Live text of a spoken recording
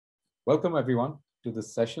Welcome everyone to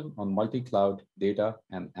this session on multi-cloud data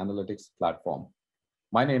and analytics platform.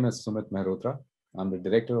 My name is Sumit Mehrotra. I'm the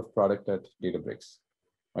Director of Product at Databricks.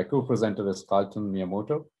 My co-presenter is Carlton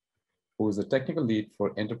Miyamoto, who is the technical lead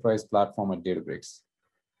for enterprise platform at Databricks.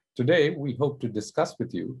 Today, we hope to discuss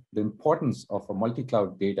with you the importance of a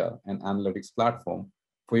multi-cloud data and analytics platform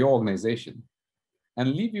for your organization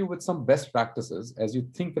and leave you with some best practices as you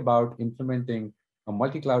think about implementing a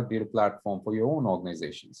multi-cloud data platform for your own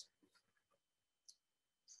organizations.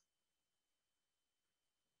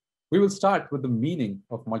 We will start with the meaning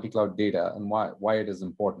of multi-cloud data and why it is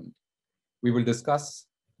important. We will discuss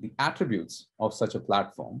the attributes of such a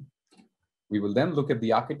platform. We will then look at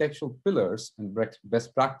the architectural pillars and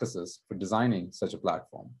best practices for designing such a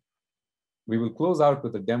platform. We will close out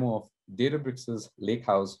with a demo of Databricks'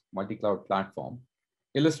 Lakehouse multi-cloud platform,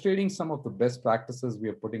 illustrating some of the best practices we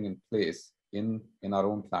are putting in place in our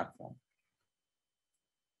own platform.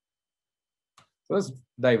 So let's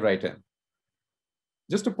dive right in.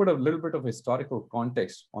 Just to put a little bit of historical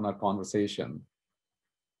context on our conversation,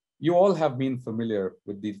 you all have been familiar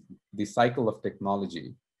with the cycle of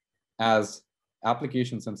technology as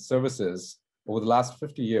applications and services over the last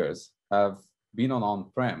 50 years have been on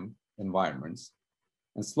on-prem environments.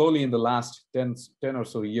 And slowly in the last 10 or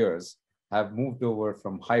so years have moved over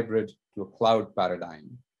from hybrid to a cloud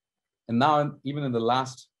paradigm. And now, even in the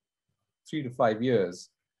last 3 to 5 years,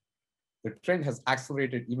 the trend has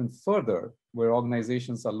accelerated even further, where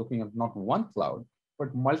organizations are looking at not one cloud,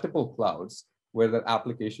 but multiple clouds where their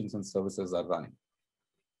applications and services are running.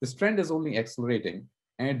 This trend is only accelerating,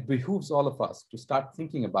 and it behooves all of us to start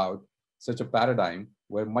thinking about such a paradigm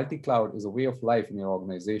where multi-cloud is a way of life in your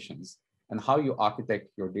organizations and how you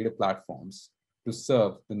architect your data platforms to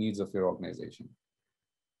serve the needs of your organization.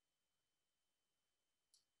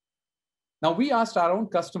 Now, we asked our own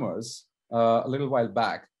customers a little while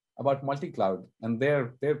back about multi-cloud and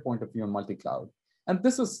their point of view on multi-cloud. And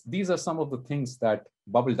these are some of the things that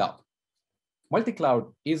bubbled up. Multi-cloud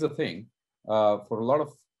is a thing for a lot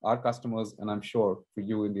of our customers, and I'm sure for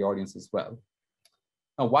you in the audience as well.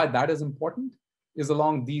 Now, why that is important is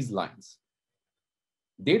along these lines.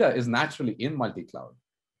 Data is naturally in multi-cloud.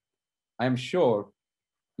 I am sure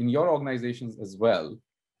in your organizations as well,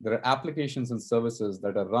 there are applications and services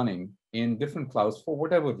that are running in different clouds for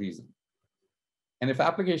whatever reason. And if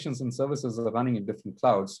applications and services are running in different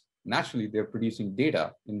clouds, naturally they're producing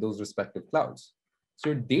data in those respective clouds. So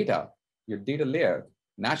your data layer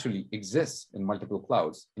naturally exists in multiple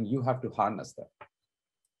clouds, and you have to harness that.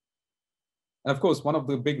 And of course, one of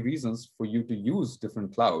the big reasons for you to use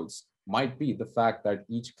different clouds might be the fact that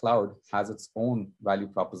each cloud has its own value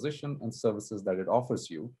proposition and services that it offers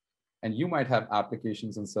you. And you might have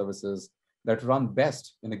applications and services that run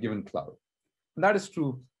best in a given cloud. And that is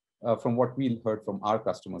true from what we heard from our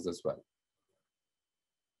customers as well.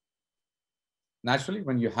 Naturally,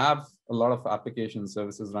 when you have a lot of application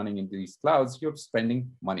services running in these clouds, you're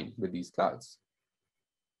spending money with these clouds.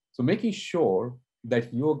 So making sure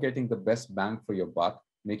that you're getting the best bang for your buck,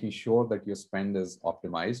 making sure that your spend is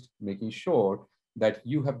optimized, making sure that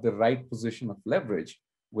you have the right position of leverage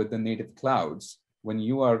with the native clouds when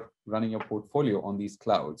you are running your portfolio on these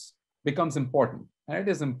clouds becomes important. And it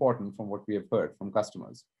is important from what we have heard from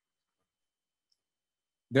customers.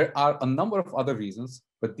 There are a number of other reasons,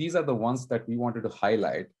 but these are the ones that we wanted to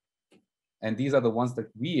highlight. And these are the ones that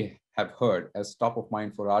we have heard as top of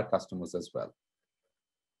mind for our customers as well.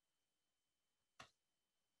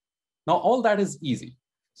 Now, all that is easy.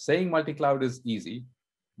 Saying multi-cloud is easy,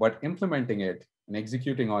 but implementing it and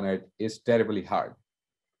executing on it is terribly hard.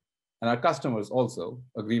 And our customers also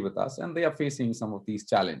agree with us, and they are facing some of these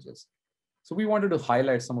challenges. So we wanted to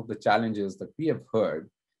highlight some of the challenges that we have heard,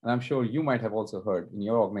 and I'm sure you might have also heard in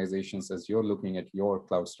your organizations as you're looking at your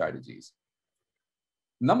cloud strategies.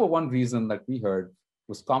 Number one reason that we heard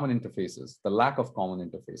was common interfaces, the lack of common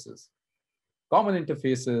interfaces. Common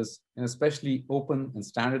interfaces, and especially open and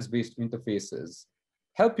standards-based interfaces,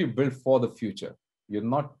 help you build for the future. You're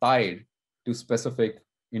not tied to specific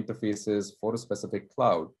interfaces for a specific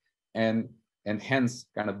cloud, and hence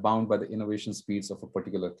kind of bound by the innovation speeds of a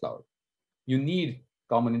particular cloud. You need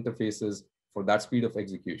common interfaces for that speed of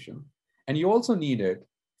execution. And you also need it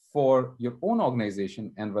for your own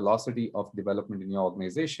organization and velocity of development in your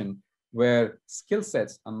organization, where skill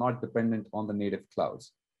sets are not dependent on the native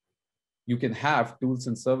clouds. You can have tools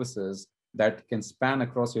and services that can span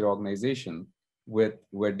across your organization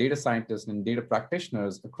where data scientists and data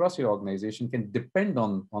practitioners across your organization can depend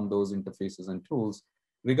on those interfaces and tools,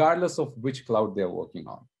 regardless of which cloud they're working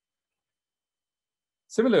on.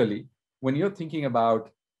 Similarly, when you're thinking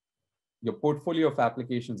about your portfolio of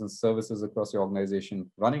applications and services across your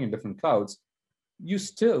organization running in different clouds, you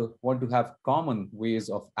still want to have common ways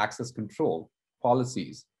of access control,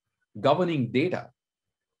 policies, governing data.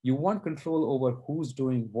 You want control over who's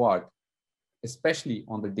doing what, especially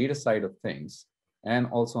on the data side of things, and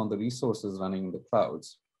also on the resources running in the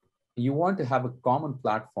clouds. You want to have a common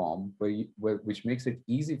platform which makes it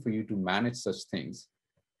easy for you to manage such things,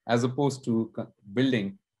 as opposed to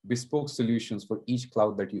building bespoke solutions for each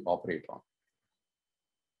cloud that you operate on.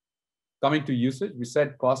 Coming to usage, we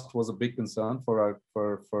said cost was a big concern for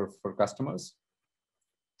customers.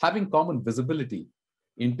 Having common visibility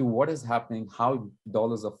into what is happening, how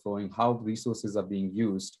dollars are flowing, how resources are being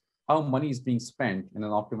used, how money is being spent in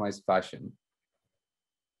an optimized fashion.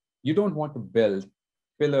 You don't want to build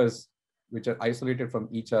pillars which are isolated from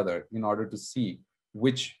each other in order to see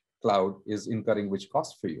which cloud is incurring which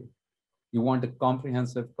cost for you. You want a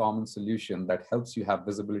comprehensive common solution that helps you have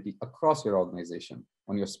visibility across your organization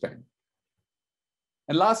on your spend.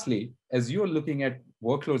 And lastly, as you're looking at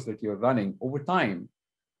workloads that you're running over time,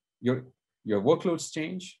 your workloads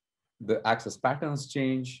change, the access patterns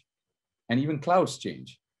change, and even clouds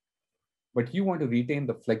change. But you want to retain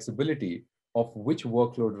the flexibility of which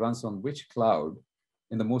workload runs on which cloud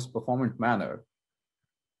in the most performant manner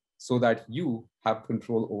so that you have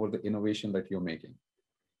control over the innovation that you're making.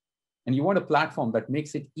 And you want a platform that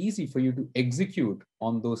makes it easy for you to execute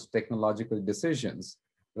on those technological decisions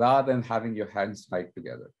rather than having your hands tied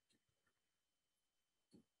together.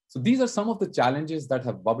 So these are some of the challenges that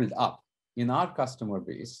have bubbled up in our customer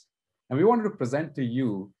base. And we wanted to present to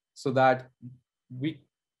you so that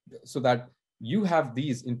you have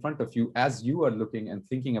these in front of you as you are looking and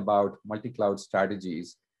thinking about multi-cloud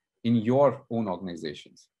strategies in your own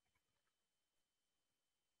organizations.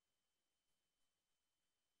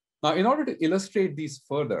 Now, in order to illustrate these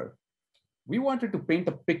further, we wanted to paint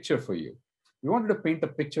a picture for you. We wanted to paint a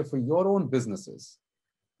picture for your own businesses.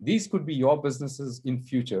 These could be your businesses in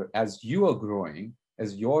future as you are growing,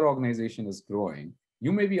 as your organization is growing.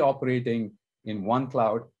 You may be operating in one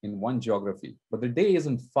cloud, in one geography, but the day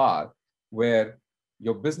isn't far where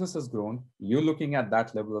your business has grown, you're looking at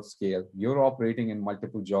that level of scale, you're operating in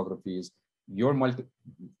multiple geographies, you're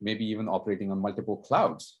maybe even operating on multiple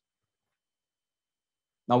clouds.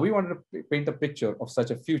 Now, we wanted to paint a picture of such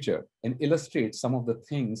a future and illustrate some of the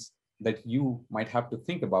things that you might have to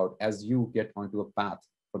think about as you get onto a path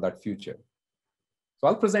for that future. So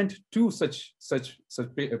I'll present two such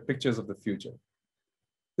pictures of the future.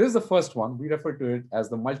 This is the first one. We refer to it as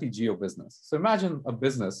the multi-geo business. So imagine a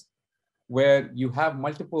business where you have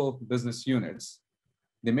multiple business units.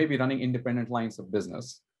 They may be running independent lines of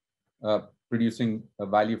business, producing a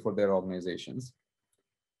value for their organizations.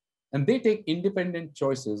 And they take independent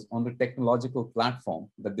choices on the technological platform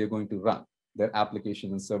that they're going to run their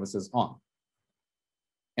applications and services on.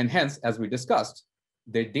 And hence, as we discussed,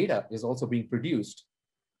 their data is also being produced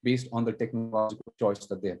based on the technological choice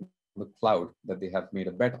that they have, the cloud that they have made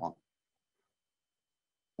a bet on.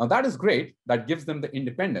 Now that is great, that gives them the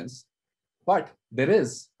independence, but there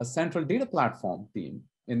is a central data platform team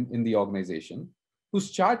in the organization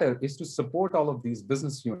whose charter is to support all of these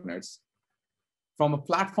business units from a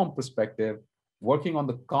platform perspective, working on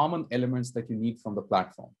the common elements that you need from the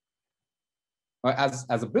platform. As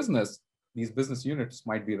a business, these business units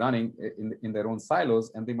might be running in their own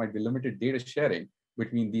silos, and they might be limited data sharing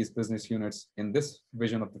between these business units in this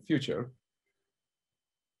vision of the future.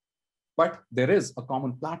 But there is a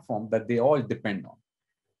common platform that they all depend on.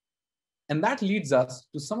 And that leads us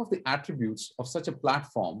to some of the attributes of such a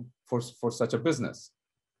platform for such a business.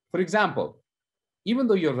 For example, even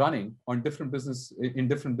though you're running on different business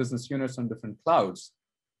units on different clouds,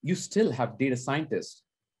 you still have data scientists,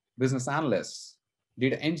 business analysts,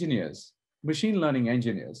 data engineers, machine learning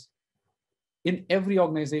engineers in every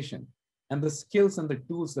organization. And the skills and the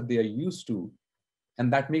tools that they are used to,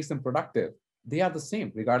 and that makes them productive, they are the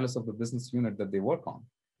same regardless of the business unit that they work on.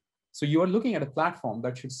 So you are looking at a platform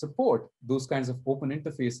that should support those kinds of open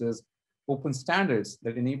interfaces, open standards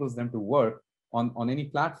that enables them to work on any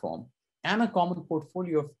platform, and a common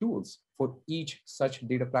portfolio of tools for each such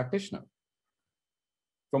data practitioner.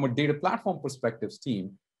 From a data platform perspective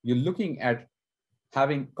team, you're looking at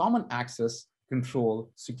having common access,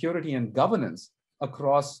 control, security, and governance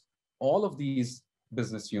across all of these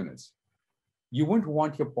business units. You wouldn't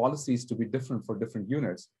want your policies to be different for different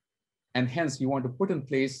units. And hence, you want to put in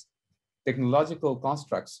place technological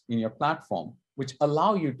constructs in your platform, which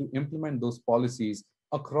allow you to implement those policies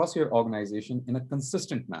across your organization in a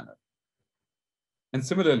consistent manner. And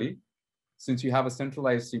similarly, since you have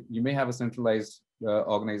you may have a centralized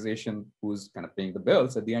organization who's kind of paying the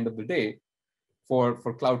bills at the end of the day,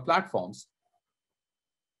 for cloud platforms,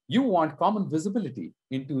 you want common visibility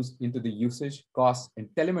into the usage, cost, and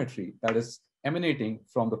telemetry that is emanating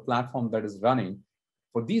from the platform that is running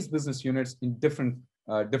for these business units in different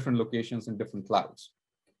locations and different clouds.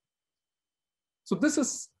 So this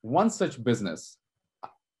is one such business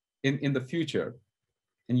in the future,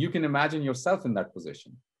 and you can imagine yourself in that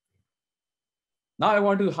position. Now I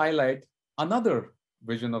want to highlight another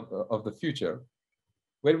vision of the future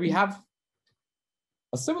where we have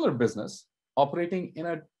a similar business operating in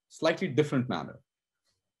a slightly different manner.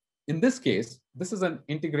 In this case, this is an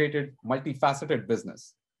integrated, multifaceted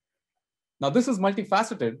business. Now, this is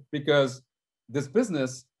multifaceted because this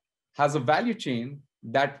business has a value chain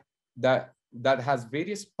that has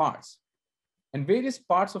various parts. And various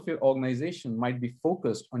parts of your organization might be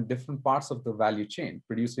focused on different parts of the value chain,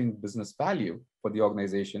 producing business value for the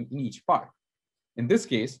organization in each part. In this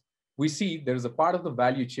case, we see there is a part of the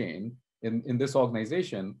value chain in this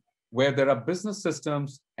organization where there are business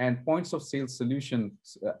systems and points of sale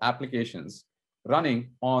solutions applications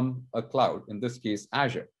running on a cloud, in this case,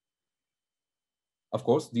 Azure. Of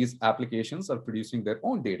course, these applications are producing their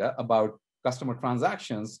own data about customer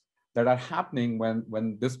transactions that are happening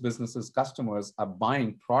when this business's customers are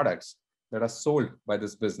buying products that are sold by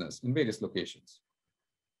this business in various locations.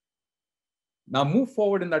 Now move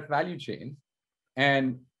forward in that value chain,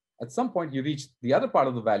 and at some point you reach the other part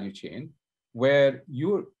of the value chain where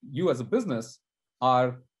you as a business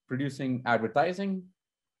are producing advertising,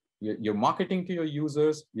 you're marketing to your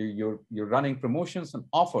users, you're running promotions and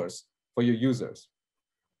offers for your users.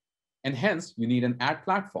 And hence you need an ad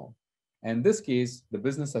platform. And in this case, the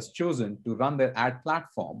business has chosen to run their ad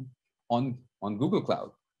platform on Google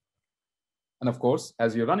Cloud. And of course,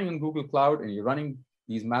 as you're running on Google Cloud and you're running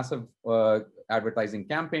these massive advertising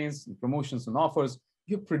campaigns, and promotions and offers,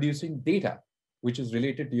 you're producing data, which is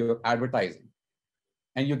related to your advertising.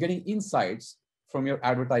 And you're getting insights from your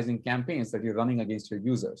advertising campaigns that you're running against your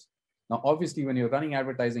users. Now, obviously, when you're running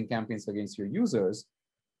advertising campaigns against your users,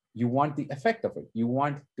 you want the effect of it. You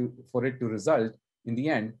want for it to result in the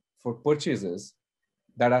end for purchases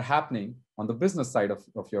that are happening on the business side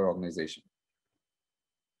of your organization.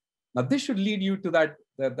 Now, this should lead you to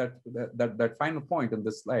that final point in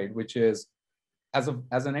this slide, which is as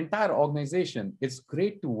an entire organization, it's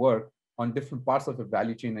great to work on different parts of the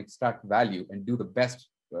value chain, extract value, and do the best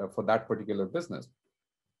for that particular business.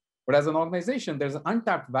 But as an organization, there's an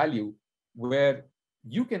untapped value where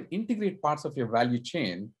you can integrate parts of your value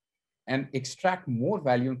chain and extract more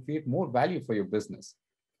value and create more value for your business.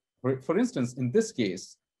 For instance, in this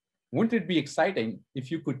case, wouldn't it be exciting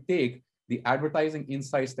if you could take the advertising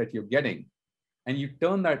insights that you're getting and you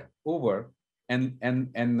turn that over and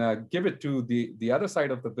give it to the other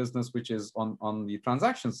side of the business, which is on the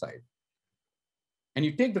transaction side. And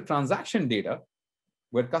you take the transaction data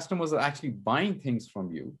where customers are actually buying things from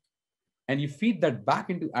you, and you feed that back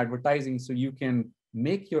into advertising so you can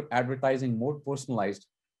make your advertising more personalized,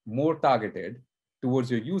 more targeted towards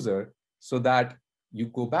your user, so that you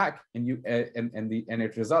go back and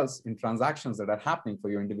it results in transactions that are happening for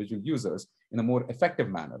your individual users in a more effective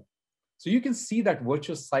manner. So you can see that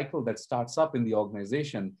virtuous cycle that starts up in the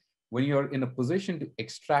organization when you're in a position to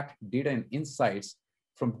extract data and insights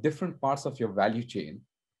from different parts of your value chain,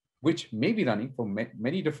 which may be running for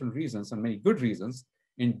many different reasons and many good reasons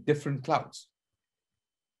in different clouds.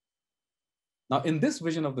 Now, in this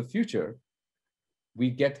vision of the future,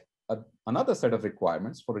 we get another set of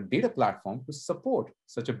requirements for a data platform to support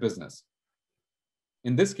such a business.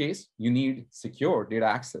 In this case, you need secure data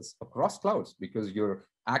access across clouds because you're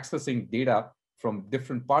accessing data from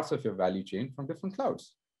different parts of your value chain from different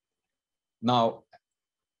clouds. Now,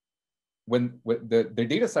 when the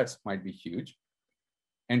data sets might be huge,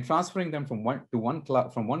 and transferring them from one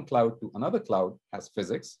cloud to another cloud has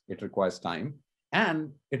physics, it requires time,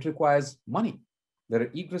 and it requires money. There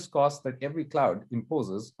are egress costs that every cloud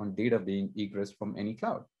imposes on data being egressed from any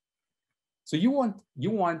cloud. So you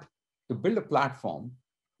want to build a platform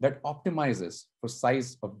that optimizes for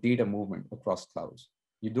size of data movement across clouds.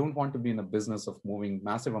 You don't want to be in a business of moving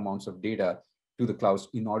massive amounts of data to the clouds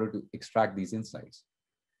in order to extract these insights.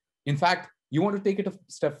 In fact, you want to take it a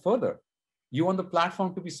step further. You want the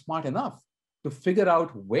platform to be smart enough to figure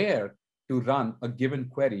out where to run a given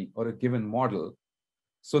query or a given model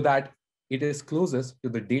so that it is closest to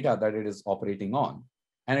the data that it is operating on.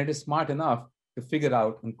 And it is smart enough to figure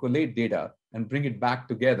out and collate data and bring it back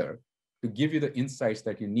together to give you the insights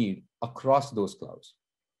that you need across those clouds.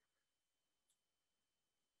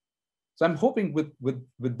 So I'm hoping with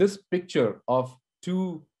this picture of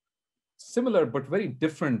two similar but very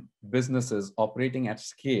different businesses operating at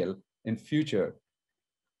scale in future,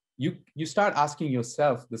 you start asking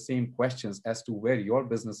yourself the same questions as to where your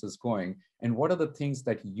business is going and what are the things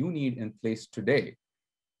that you need in place today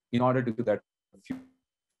in order to do that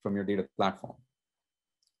from your data platform.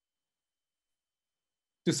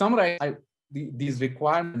 To summarize, these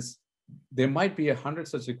requirements, there might be 100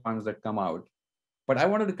 such requirements that come out, but I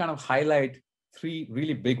wanted to kind of highlight 3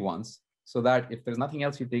 really big ones so that if there's nothing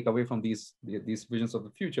else you take away from these visions of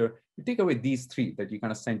the future, you take away these 3 that you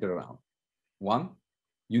kind of center around. 1,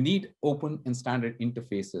 you need open and standard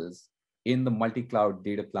interfaces in the multi-cloud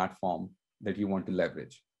data platform that you want to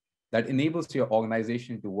leverage that enables your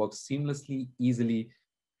organization to work seamlessly, easily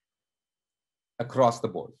across the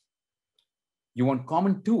board. You want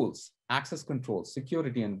common tools, access control,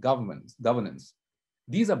 security, and governance.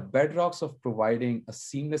 These are bedrocks of providing a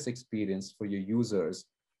seamless experience for your users,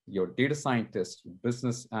 your data scientists,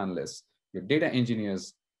 business analysts, your data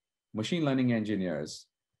engineers, machine learning engineers,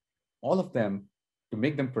 all of them. To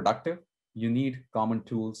make them productive, you need common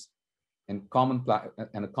tools and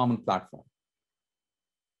a common platform.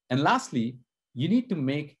 And lastly, you need to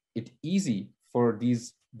make it easy for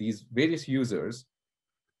these various users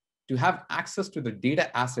to have access to the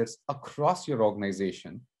data assets across your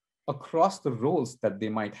organization, across the roles that they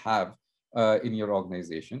might have in your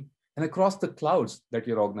organization, and across the clouds that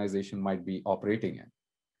your organization might be operating in.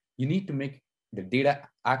 You need to make the data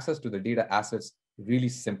access to the data assets really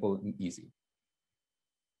simple and easy.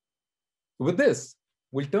 With this,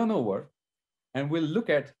 we'll turn over and we'll look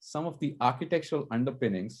at some of the architectural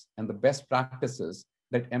underpinnings and the best practices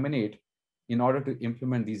that emanate in order to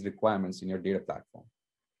implement these requirements in your data platform.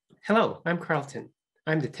 Hello, I'm Carlton.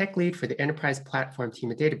 I'm the tech lead for the enterprise platform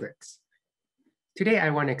team at Databricks. Today, I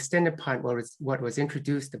want to extend upon what was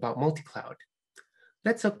introduced about multi-cloud.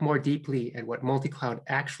 Let's look more deeply at what multi-cloud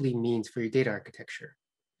actually means for your data architecture.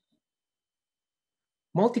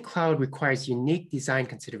 Multi-cloud requires unique design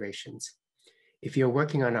considerations. If you're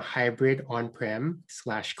working on a hybrid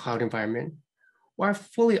on-prem/cloud environment, or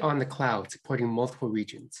fully on the cloud supporting multiple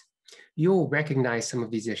regions, you'll recognize some of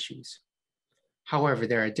these issues. However,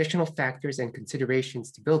 there are additional factors and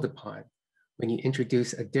considerations to build upon when you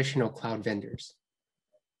introduce additional cloud vendors.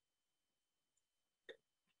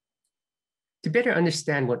 To better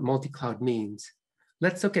understand what multi-cloud means,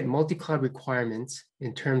 let's look at multi-cloud requirements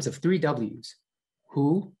in terms of 3 W's: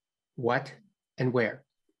 who, what, and where.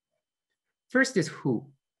 First is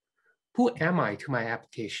who. Who am I to my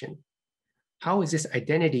application? How is this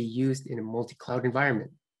identity used in a multi-cloud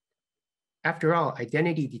environment? After all,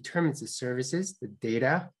 identity determines the services, the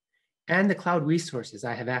data, and the cloud resources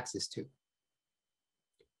I have access to.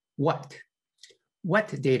 What?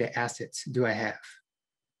 What data assets do I have?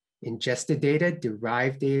 Ingested data,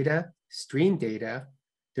 derived data, stream data,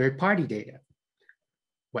 third-party data.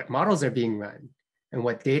 What models are being run, and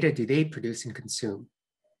what data do they produce and consume?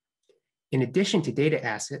 In addition to data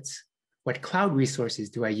assets, what cloud resources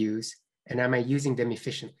do I use, and am I using them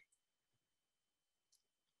efficiently?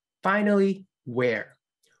 Finally, where?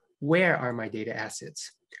 Where are my data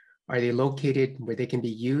assets? Are they located where they can be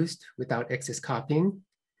used without excess copying?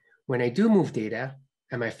 When I do move data,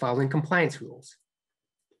 am I following compliance rules?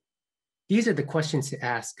 These are the questions to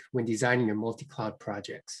ask when designing your multi-cloud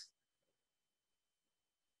projects.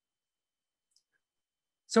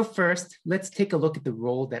 So first, let's take a look at the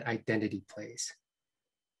role that identity plays.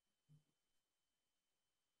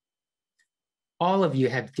 All of you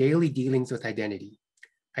have daily dealings with identity.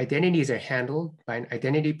 Identities are handled by an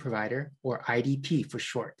identity provider, or IDP for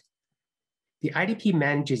short. The IDP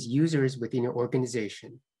manages users within your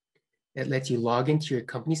organization. It lets you log into your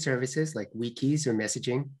company services like wikis or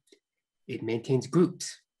messaging. It maintains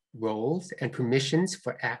groups, roles, and permissions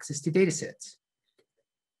for access to datasets.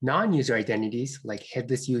 Non-user identities like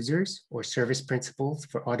headless users or service principals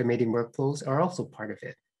for automating workflows are also part of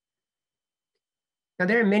it. Now,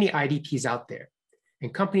 there are many IDPs out there,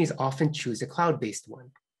 and companies often choose a cloud-based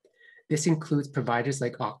one. This includes providers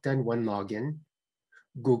like Okta and OneLogin.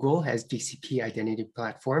 Google has GCP Identity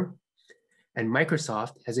Platform, and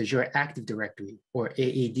Microsoft has Azure Active Directory, or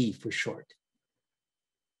AAD for short.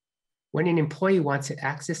 When an employee wants to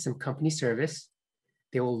access some company service,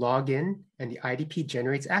 they will log in and the IDP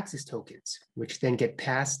generates access tokens, which then get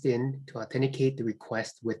passed in to authenticate the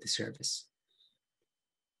request with the service.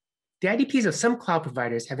 The IDPs of some cloud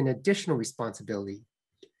providers have an additional responsibility.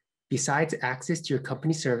 Besides access to your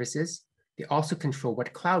company services, they also control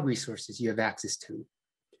what cloud resources you have access to.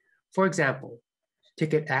 For example, to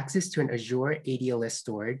get access to an Azure ADLS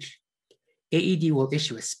storage, AAD will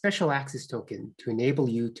issue a special access token to enable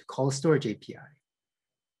you to call a storage API.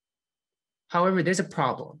 However, there's a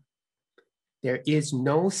problem. There is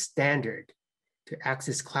no standard to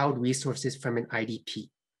access cloud resources from an IDP.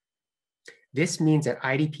 This means that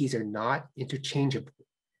IDPs are not interchangeable.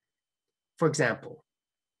 For example,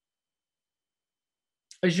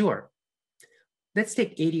 Azure. Let's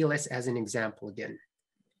take ADLS as an example again.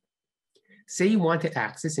 Say you want to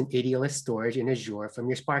access an ADLS storage in Azure from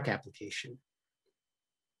your Spark application.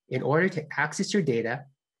 In order to access your data,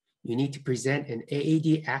 you need to present an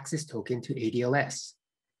AAD access token to ADLS.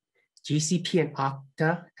 GCP and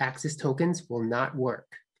Okta access tokens will not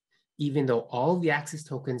work, even though all of the access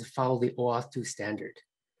tokens follow the OAuth 2 standard.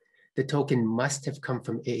 The token must have come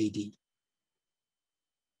from AAD.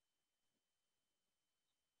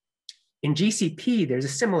 In GCP, there's a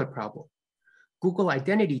similar problem. Google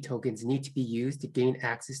identity tokens need to be used to gain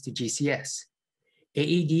access to GCS.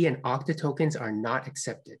 AAD and Okta tokens are not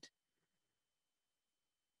accepted.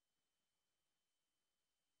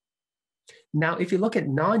 Now, if you look at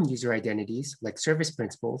non-user identities like service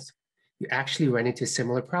principals, you actually run into a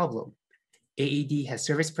similar problem. AAD has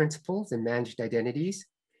service principals and managed identities.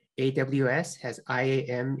 AWS has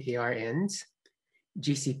IAM ARNs.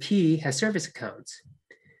 GCP has service accounts.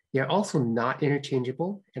 They are also not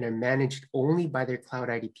interchangeable and are managed only by their cloud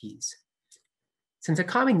IDPs. Since a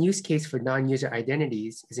common use case for non-user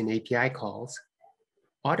identities is in API calls,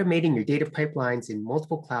 automating your data pipelines in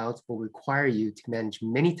multiple clouds will require you to manage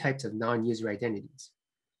many types of non-user identities.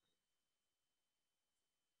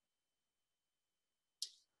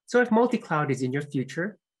 So if multi-cloud is in your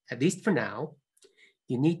future, at least for now,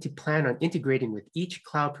 you need to plan on integrating with each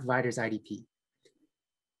cloud provider's IDP.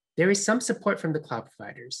 There is some support from the cloud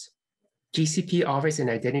providers. GCP offers an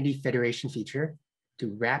identity federation feature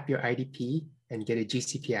to wrap your IDP and get a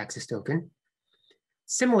GCP access token.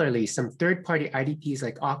 Similarly, some third-party IDPs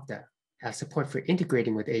like Okta have support for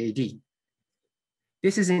integrating with AAD.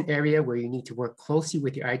 This is an area where you need to work closely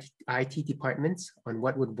with your IT departments on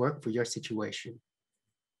what would work for your situation.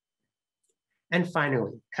 And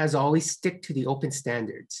finally, as always, stick to the open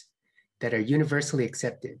standards that are universally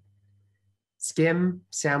accepted. SCIM,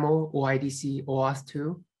 SAML, OIDC, OAuth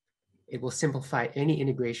 2, it will simplify any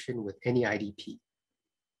integration with any IDP.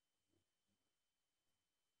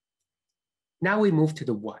 Now we move to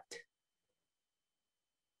the what.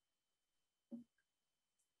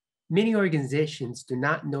 Many organizations do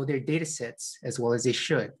not know their data sets as well as they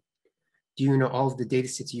should. Do you know all of the data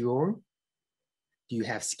sets you own? Do you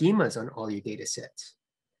have schemas on all your data sets?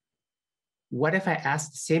 What if I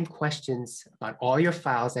ask the same questions about all your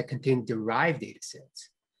files that contain derived data sets?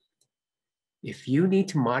 If you need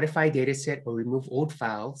to modify a data set or remove old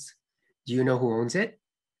files, do you know who owns it?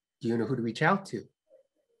 Do you know who to reach out to?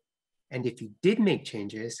 And if you did make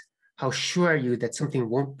changes, how sure are you that something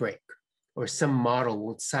won't break or some model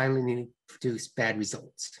won't silently produce bad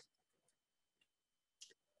results?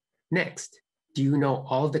 Next, do you know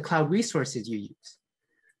all of the cloud resources you use?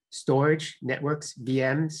 Storage, networks,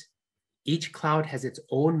 VMs, each cloud has its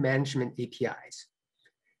own management APIs.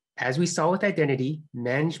 As we saw with identity,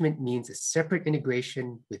 management means a separate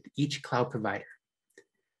integration with each cloud provider.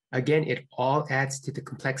 Again, it all adds to the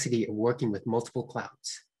complexity of working with multiple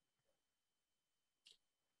clouds.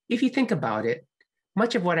 If you think about it,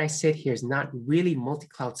 much of what I said here is not really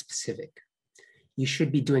multi-cloud specific. You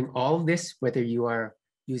should be doing all of this whether you are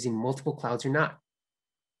using multiple clouds or not.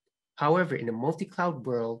 However, in a multi-cloud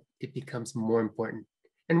world, it becomes more important.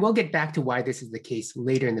 And we'll get back to why this is the case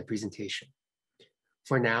later in the presentation.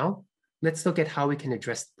 For now, let's look at how we can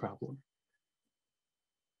address the problem.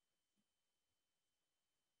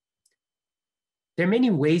 There are many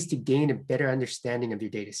ways to gain a better understanding of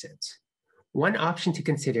your data sets. One option to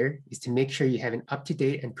consider is to make sure you have an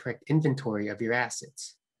up-to-date and correct inventory of your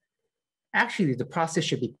assets. Actually, the process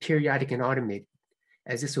should be periodic and automated,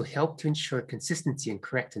 as this will help to ensure consistency and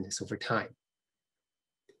correctness over time.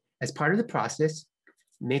 As part of the process,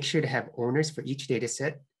 make sure to have owners for each data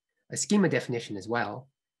set, a schema definition as well.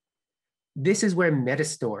 This is where meta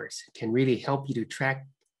stores can really help you to track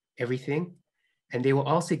everything, and they will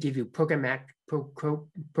also give you programmatic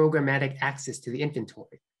access to the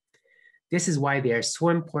inventory. This is why they are so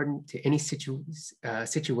important to any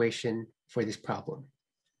situation for this problem.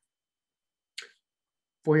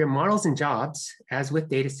 For your models and jobs, as with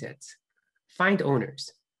datasets, find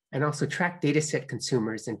owners and also track dataset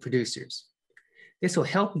consumers and producers. This will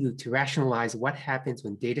help you to rationalize what happens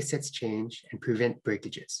when datasets change and prevent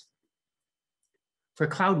breakages. For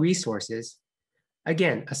cloud resources,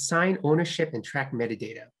 again, assign ownership and track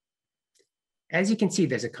metadata. As you can see,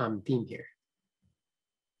 there's a common theme here.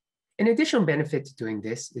 An additional benefit to doing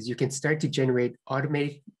this is you can start to generate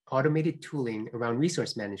automated tooling around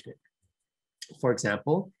resource management. For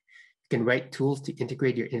example, you can write tools to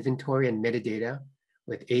integrate your inventory and metadata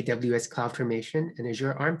with AWS CloudFormation and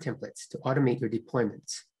Azure ARM templates to automate your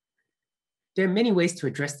deployments. There are many ways to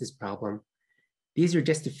address this problem. These are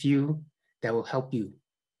just a few that will help you.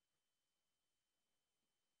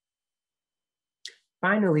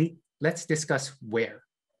 Finally, let's discuss where.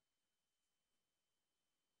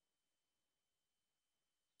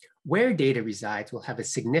 Where data resides will have a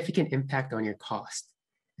significant impact on your cost,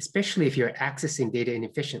 especially if you're accessing data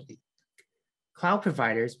inefficiently. Cloud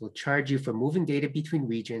providers will charge you for moving data between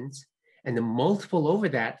regions and the multiple over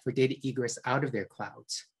that for data egress out of their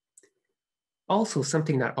clouds. Also,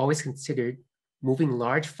 something not always considered, moving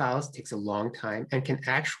large files takes a long time and can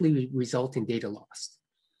actually result in data loss.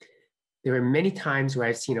 There are many times where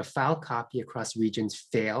I've seen a file copy across regions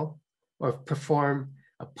fail or perform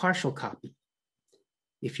a partial copy.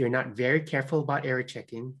 If you're not very careful about error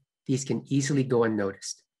checking, these can easily go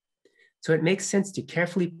unnoticed. So it makes sense to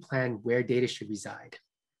carefully plan where data should reside.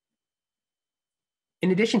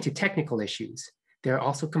 In addition to technical issues, there are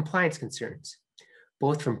also compliance concerns,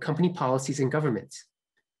 both from company policies and governments.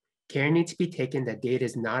 Care needs to be taken that data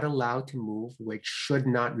is not allowed to move where it should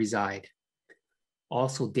not reside.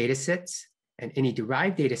 Also, datasets and any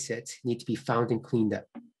derived datasets need to be found and cleaned up.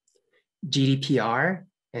 GDPR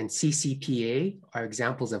and CCPA are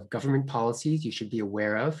examples of government policies you should be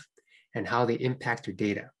aware of and how they impact your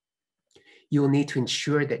data. You will need to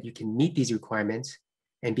ensure that you can meet these requirements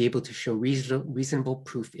and be able to show reasonable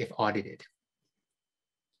proof if audited.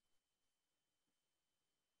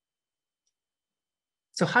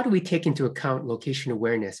 So how do we take into account location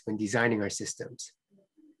awareness when designing our systems?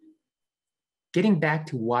 Getting back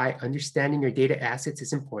to why understanding your data assets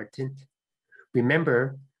is important,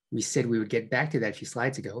 remember, we said we would get back to that a few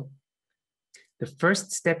slides ago. The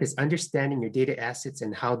first step is understanding your data assets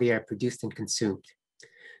and how they are produced and consumed.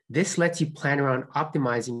 This lets you plan around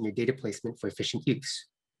optimizing your data placement for efficient use.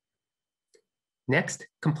 Next,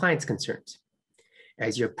 compliance concerns.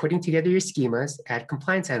 As you're putting together your schemas, add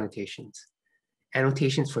compliance annotations.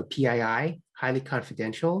 Annotations for PII, highly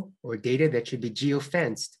confidential, or data that should be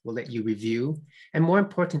geo-fenced will let you review, and more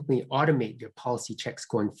importantly, automate your policy checks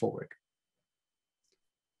going forward.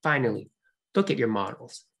 Finally, look at your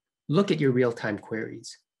models. Look at your real-time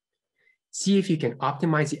queries. See if you can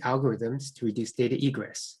optimize the algorithms to reduce data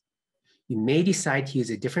egress. You may decide to use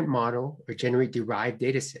a different model or generate derived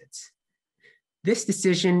datasets. This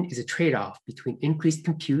decision is a trade-off between increased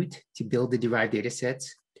compute to build the derived datasets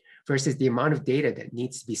versus the amount of data that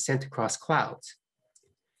needs to be sent across clouds.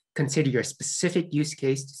 Consider your specific use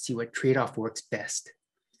case to see what trade-off works best.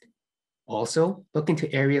 Also, look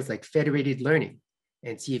into areas like federated learning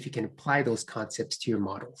and see if you can apply those concepts to your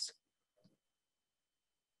models.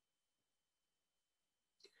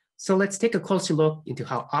 So let's take a closer look into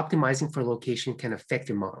how optimizing for location can affect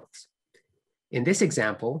your models. In this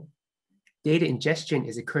example, data ingestion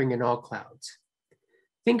is occurring in all clouds.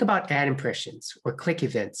 Think about ad impressions or click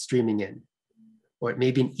events streaming in, or it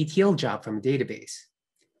may be an ETL job from a database.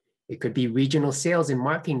 It could be regional sales and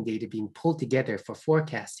marketing data being pulled together for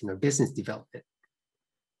forecasting or business development.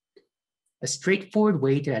 A straightforward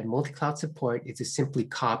way to add multi-cloud support is to simply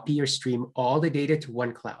copy or stream all the data to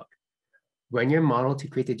one cloud. Run your model to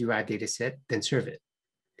create the derived data set, then serve it.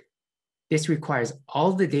 This requires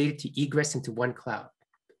all the data to egress into one cloud.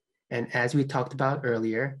 And as we talked about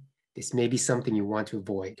earlier, this may be something you want to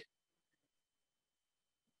avoid.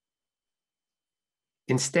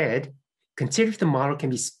 Instead, consider if the model can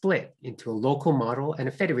be split into a local model and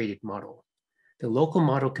a federated model. The local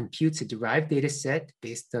model computes a derived data set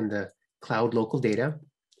based on the cloud local data.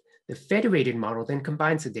 The federated model then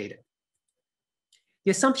combines the data.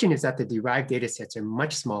 The assumption is that the derived data sets are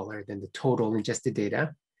much smaller than the total ingested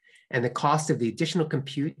data, and the cost of the additional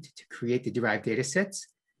compute to create the derived data sets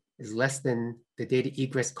is less than the data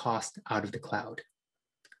egress cost out of the cloud.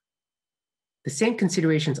 The same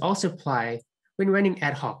considerations also apply when running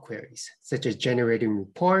ad hoc queries, such as generating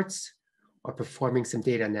reports or performing some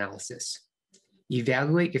data analysis.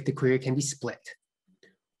 Evaluate if the query can be split.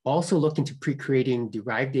 Also look into pre-creating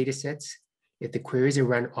derived data sets if the queries are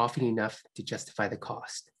run often enough to justify the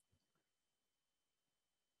cost.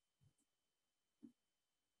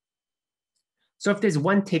 So if there's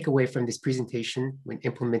one takeaway from this presentation when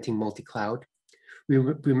implementing multi-cloud,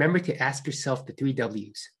 remember to ask yourself the 3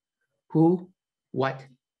 W's: who, what,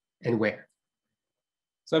 and where.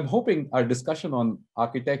 So I'm hoping our discussion on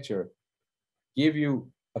architecture gave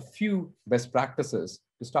you a few best practices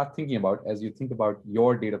to start thinking about as you think about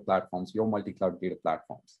your data platforms, your multi-cloud data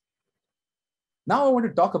platforms. Now I want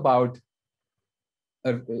to talk about,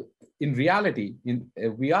 in reality,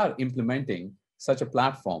 we are implementing such a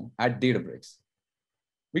platform at Databricks.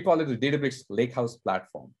 We call it the Databricks Lakehouse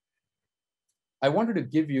Platform. I wanted to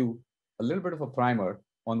give you a little bit of a primer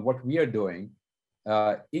on what we are doing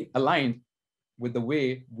aligned with the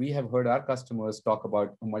way we have heard our customers talk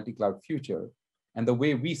about a multi-cloud future and the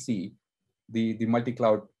way we see the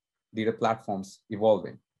multi-cloud data platforms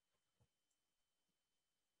evolving.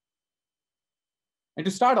 And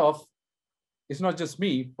to start off, it's not just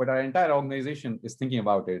me, but our entire organization is thinking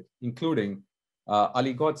about it, including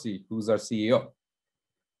Ali Ghodsi, who's our CEO.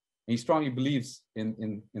 He strongly believes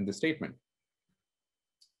in the statement.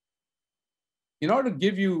 In order to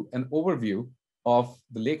give you an overview of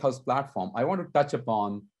the Lakehouse platform, I want to touch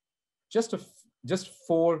upon just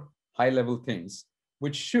 4 high-level things,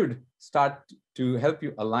 which should start to help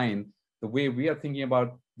you align the way we are thinking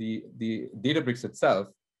about the Databricks itself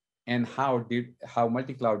and how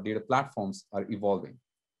multi-cloud data platforms are evolving.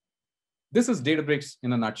 This is Databricks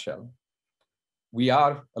in a nutshell. We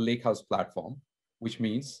are a Lakehouse platform, which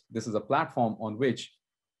means this is a platform on which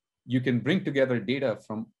you can bring together data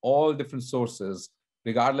from all different sources,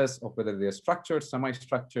 regardless of whether they're structured,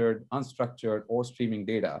 semi-structured, unstructured, or streaming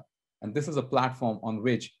data. And this is a platform on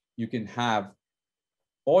which you can have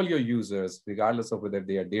all your users, regardless of whether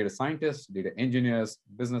they are data scientists, data engineers,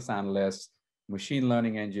 business analysts, machine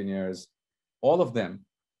learning engineers, all of them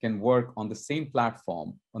can work on the same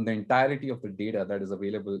platform on the entirety of the data that is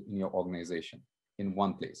available in your organization in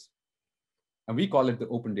one place. And we call it the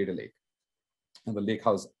open data lake and the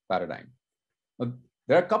Lakehouse paradigm. But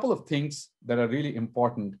there are a couple of things that are really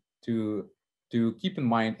important to keep in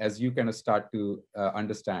mind as you kind of start to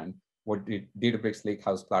understand what the Databricks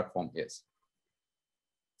Lakehouse platform is.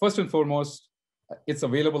 First and foremost, it's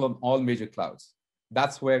available on all major clouds.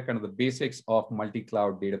 That's where kind of the basics of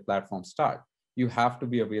multi-cloud data platforms start. You have to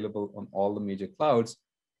be available on all the major clouds.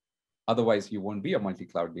 Otherwise, you won't be a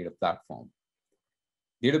multi-cloud data platform.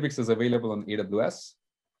 Databricks is available on AWS,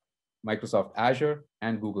 Microsoft Azure,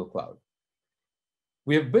 and Google Cloud.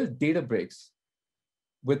 We have built Databricks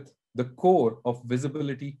with the core of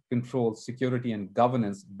visibility, control, security, and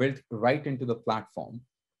governance built right into the platform,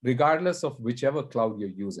 regardless of whichever cloud you're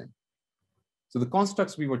using. So the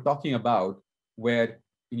constructs we were talking about, where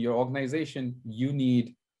in your organization, you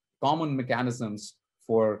need common mechanisms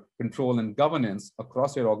for control and governance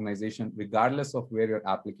across your organization, regardless of where your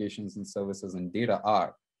applications and services and data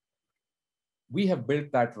are. We have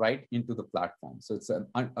built that right into the platform. So it's an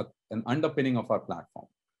underpinning of our platform.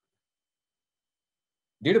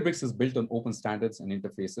 Databricks is built on open standards and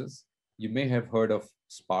interfaces. You may have heard of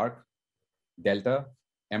Spark, Delta,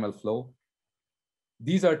 MLflow.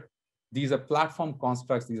 These are platform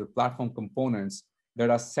constructs, these are platform components that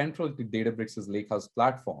are central to Databricks' Lakehouse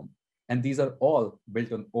platform. And these are all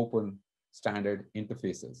built on open standard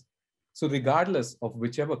interfaces. So regardless of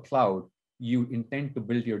whichever cloud you intend to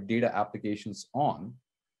build your data applications on,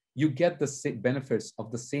 you get the benefits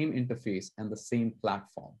of the same interface and the same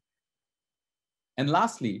platform. And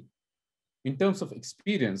lastly, in terms of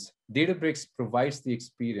experience, Databricks provides the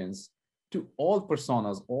experience to all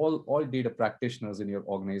personas, all data practitioners in your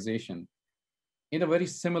organization in a very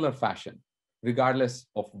similar fashion, regardless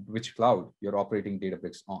of which cloud you're operating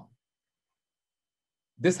Databricks on.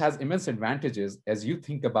 This has immense advantages as you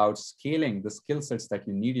think about scaling the skill sets that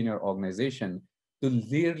you need in your organization to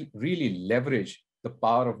really leverage the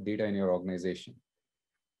power of data in your organization.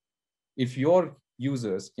 If your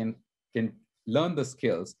users can learn the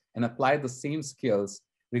skills and apply the same skills,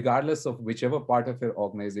 regardless of whichever part of your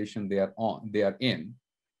organization they are in,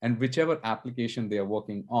 and whichever application they are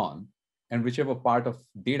working on, and whichever part of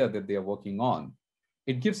data that they are working on,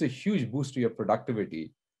 it gives a huge boost to your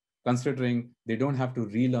productivity, considering they don't have to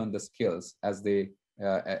relearn the skills as they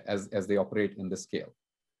operate in the scale.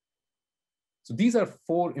 So these are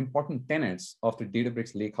 4 important tenets of the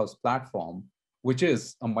Databricks Lakehouse platform, which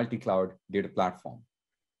is a multi-cloud data platform.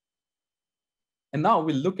 And now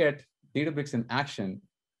we'll look at Databricks in action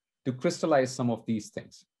to crystallize some of these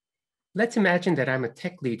things. Let's imagine that I'm a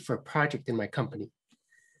tech lead for a project in my company.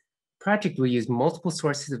 Project will use multiple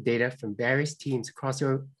sources of data from various teams across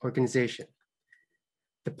your organization.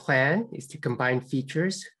 The plan is to combine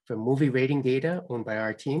features from movie rating data owned by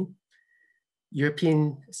our team,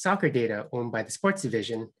 European soccer data owned by the sports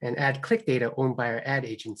division, and ad click data owned by our ad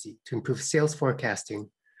agency to improve sales forecasting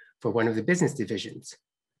for one of the business divisions.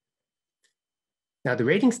 Now, the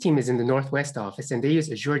ratings team is in the Northwest office and they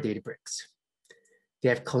use Azure Databricks. They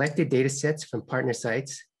have collected data sets from partner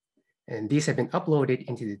sites, and these have been uploaded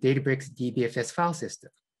into the Databricks DBFS file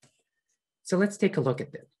system. So let's take a look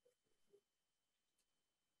at them.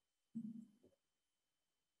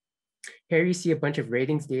 Here you see a bunch of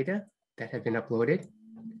ratings data that have been uploaded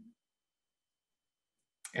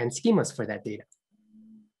and schemas for that data.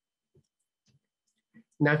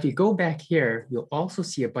 Now, if you go back here, you'll also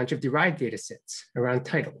see a bunch of derived data sets around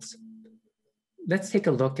titles. let's take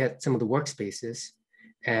a look at some of the workspaces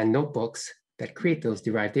and notebooks that create those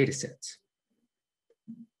derived data sets.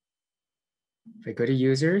 If I go to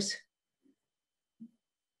users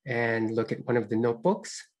and look at one of the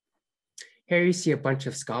notebooks, here you see a bunch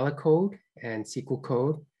of Scala code and SQL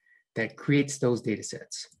code that creates those data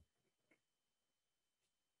sets.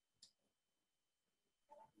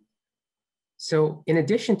 So in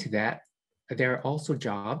addition to that, there are also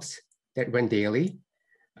jobs that run daily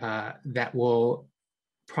that will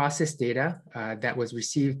process data that was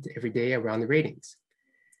received every day around the ratings.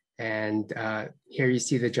 And here you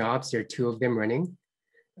see the jobs, there are 2 of them running.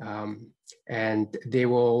 And they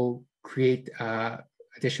will create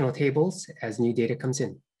additional tables as new data comes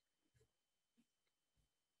in.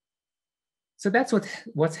 So that's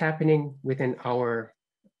what's happening within our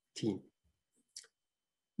team.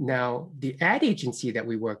 Now, the ad agency that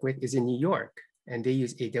we work with is in New York, and they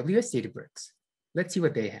use AWS Databricks. Let's see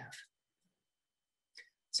what they have.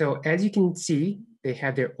 So as you can see, they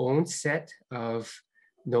have their own set of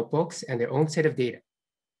notebooks and their own set of data.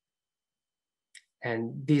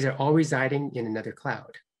 And these are all residing in another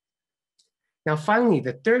cloud. Now, finally,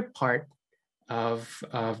 the third part of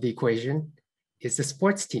the equation is the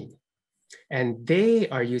sports team. And they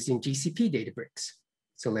are using GCP Databricks.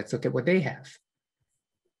 So let's look at what they have.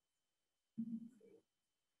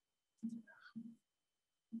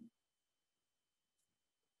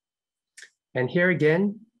 And here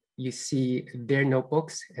again, you see their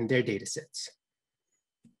notebooks and their data sets.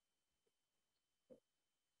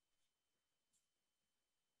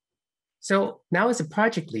 So now as a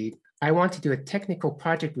project lead, I want to do a technical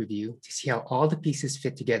project review to see how all the pieces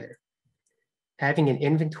fit together. Having an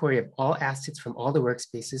inventory of all assets from all the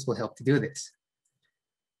workspaces will help to do this.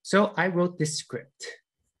 So I wrote this script.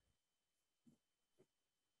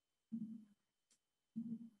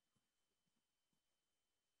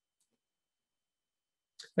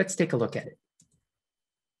 Let's take a look at it.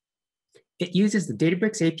 It uses the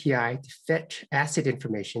Databricks API to fetch asset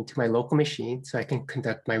information to my local machine so I can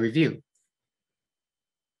conduct my review.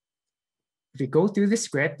 If we go through the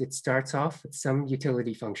script, it starts off with some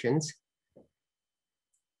utility functions.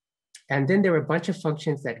 And then there are a bunch of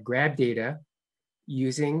functions that grab data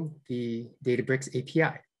using the Databricks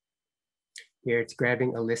API. Here it's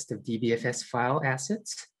grabbing a list of DBFS file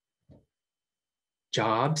assets,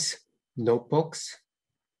 jobs, notebooks,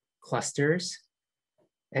 clusters,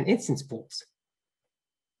 and instance pools.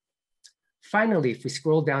 Finally, if we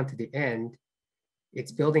scroll down to the end,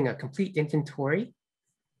 it's building a complete inventory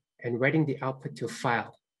and writing the output to a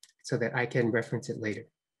file so that I can reference it later.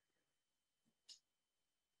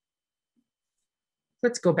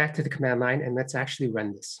 Let's go back to the command line and let's actually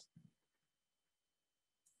run this.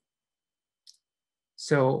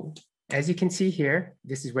 So as you can see here,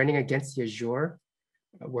 this is running against the Azure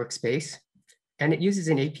workspace, and it uses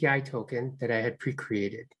an API token that I had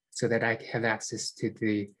pre-created so that I have access to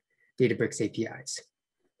the Databricks APIs.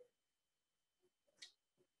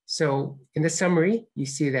 So in the summary, you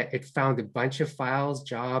see that it found a bunch of files,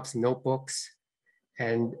 jobs, notebooks,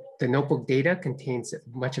 and the notebook data contains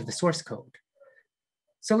much of the source code.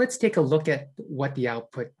 So let's take a look at what the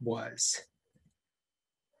output was.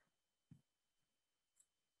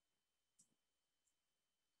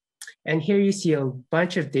 And here you see a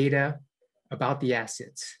bunch of data about the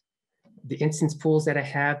assets, the instance pools that I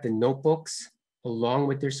have, the notebooks, along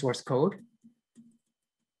with their source code,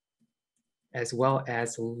 as well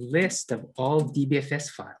as a list of all DBFS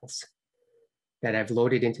files that I've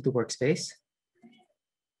loaded into the workspace,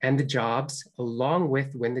 and the jobs, along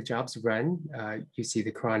with when the jobs run, you see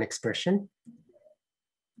the cron expression,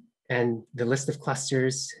 and the list of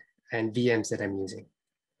clusters and VMs that I'm using.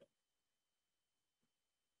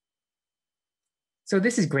 So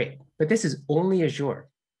this is great, but this is only Azure.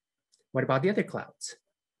 What about the other clouds?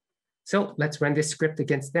 So let's run this script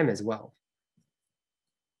against them as well.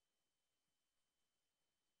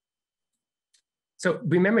 So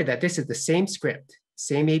remember that this is the same script,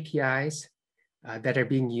 same APIs that are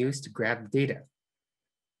being used to grab the data.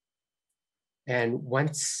 And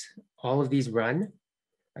once all of these run,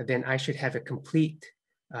 then I should have a complete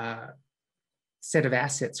set of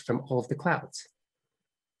assets from all of the clouds.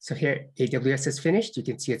 So here, AWS is finished. You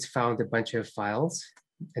can see it's found a bunch of files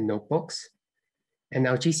and notebooks. And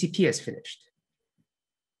now GCP is finished.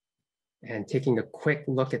 And taking a quick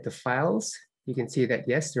look at the files, you can see that,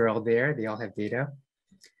 yes, they're all there. They all have data.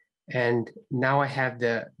 And now I have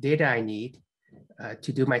the data I need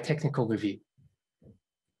to do my technical review.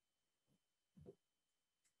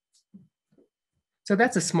 So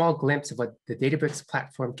that's a small glimpse of what the Databricks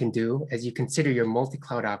platform can do as you consider your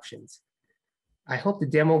multi-cloud options. I hope the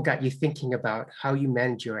demo got you thinking about how you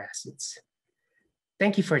manage your assets.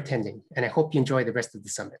 Thank you for attending, and I hope you enjoy the rest of the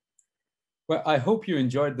summit. Well, I hope you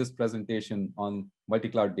enjoyed this presentation on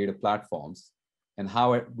multi-cloud data platforms and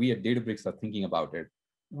how we at Databricks are thinking about it.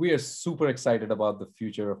 We are super excited about the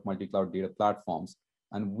future of multi-cloud data platforms,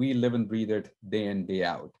 and we live and breathe it day in, day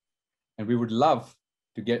out. And we would love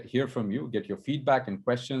to hear from you, get your feedback and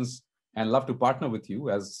questions, and love to partner with you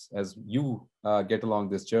as you get along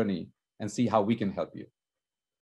this journey and see how we can help you.